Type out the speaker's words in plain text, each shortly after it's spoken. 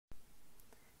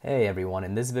Hey everyone,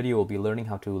 in this video we'll be learning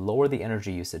how to lower the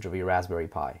energy usage of your Raspberry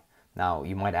Pi. Now,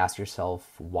 you might ask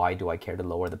yourself, why do I care to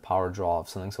lower the power draw of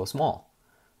something so small?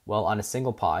 Well, on a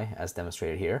single Pi, as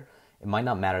demonstrated here, it might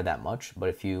not matter that much, but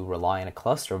if you rely on a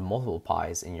cluster of multiple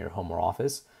Pis in your home or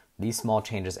office, these small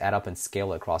changes add up and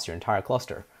scale across your entire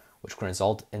cluster, which can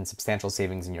result in substantial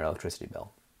savings in your electricity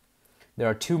bill. There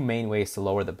are two main ways to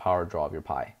lower the power draw of your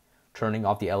Pi: turning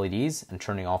off the LEDs and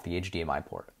turning off the HDMI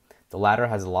port. The latter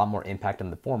has a lot more impact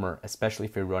than the former, especially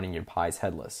if you're running your Pis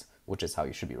headless, which is how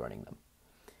you should be running them.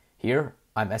 Here,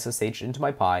 I'm SSH'd into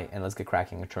my Pi, and let's get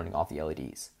cracking and turning off the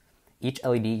LEDs. Each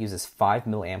LED uses 5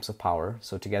 milliamps of power,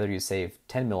 so together you save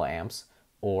 10 milliamps,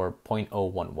 or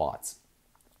 0.01 watts.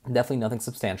 Definitely nothing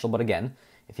substantial, but again,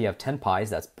 if you have 10 Pis,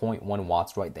 that's 0.1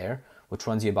 watts right there, which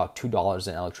runs you about $2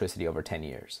 in electricity over 10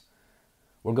 years.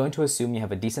 We're going to assume you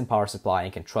have a decent power supply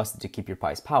and can trust it to keep your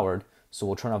Pis powered, so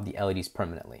we'll turn off the LEDs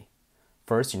permanently.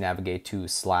 First, you navigate to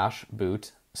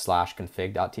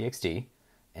 /boot/config.txt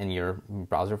in your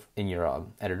browser, in your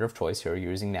editor of choice. Here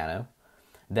you're using Nano.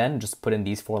 Then just put in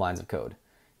these 4 lines of code: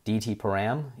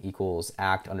 dtparam equals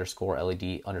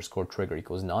act_led_trigger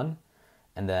equals none,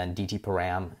 and then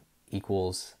dtparam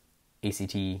equals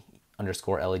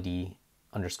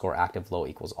act_led_active low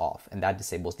equals off, and that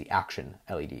disables the action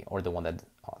LED, or the one that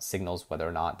signals whether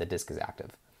or not the disk is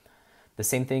active. The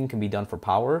same thing can be done for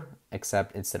power,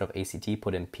 except instead of ACT,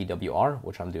 put in PWR,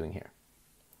 which I'm doing here.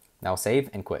 Now save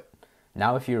and quit.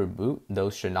 Now if you reboot,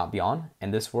 those should not be on,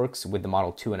 and this works with the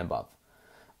Model 2 and above.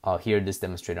 Here this is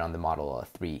demonstrated on the Model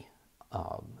 3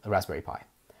 Raspberry Pi.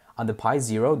 On the Pi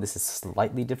Zero, this is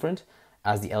slightly different,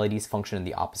 as the LEDs function in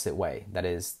the opposite way. That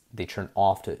is, they turn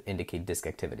off to indicate disk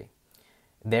activity.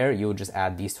 There, you would just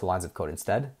add these 2 lines of code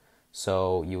instead.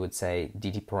 So you would say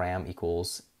dtparam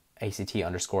equals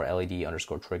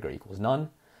ACT_LED_trigger equals none,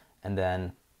 and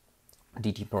then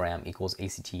dtparam equals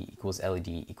ACT equals LED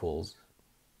equals,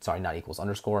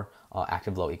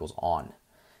 active low equals on.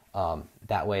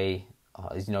 That way,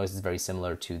 as you know, this is very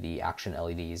similar to the action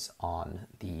LEDs on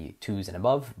the 2s and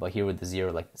above, but here with the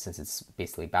 0, since it's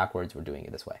basically backwards, we're doing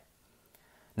it this way.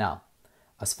 Now,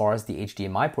 as far as the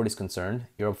HDMI port is concerned,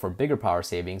 you're up for bigger power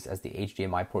savings, as the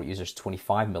HDMI port uses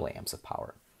 25 milliamps of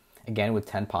power. Again, with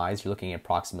 10 Pis, you're looking at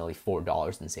approximately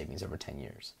 $4 in savings over 10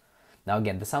 years. Now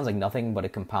again, this sounds like nothing, but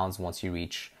it compounds once you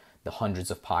reach the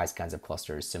hundreds of Pis kinds of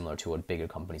clusters, similar to what bigger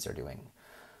companies are doing.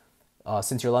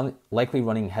 Since you're likely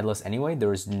running headless anyway,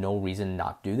 there is no reason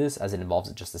not to do this, as it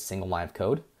involves just a single line of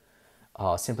code.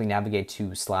 Simply navigate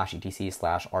to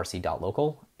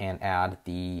 /etc/rc.local and add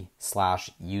the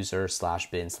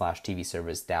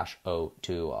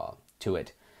 /user/bin/tvservice-o to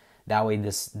it. That way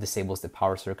this disables the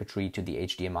power circuitry to the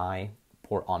HDMI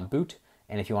port on boot,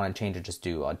 and if you want to change it, just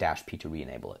do -p to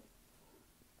re-enable it.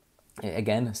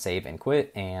 Again, save and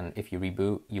quit, and if you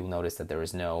reboot, you'll notice that there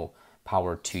is no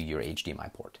power to your HDMI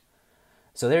port.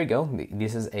 So there you go.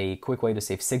 This is a quick way to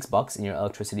save $6 in your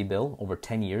electricity bill over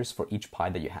 10 years for each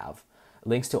Pi that you have.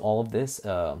 Links to all of this,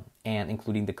 and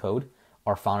including the code,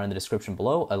 are found in the description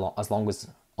below,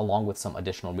 along with some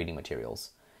additional reading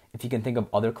materials. If you can think of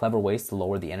other clever ways to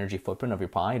lower the energy footprint of your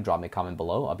Pi, drop me a comment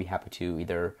below. I'll be happy to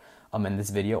either amend this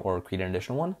video or create an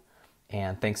additional one.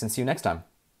 And thanks, and see you next time.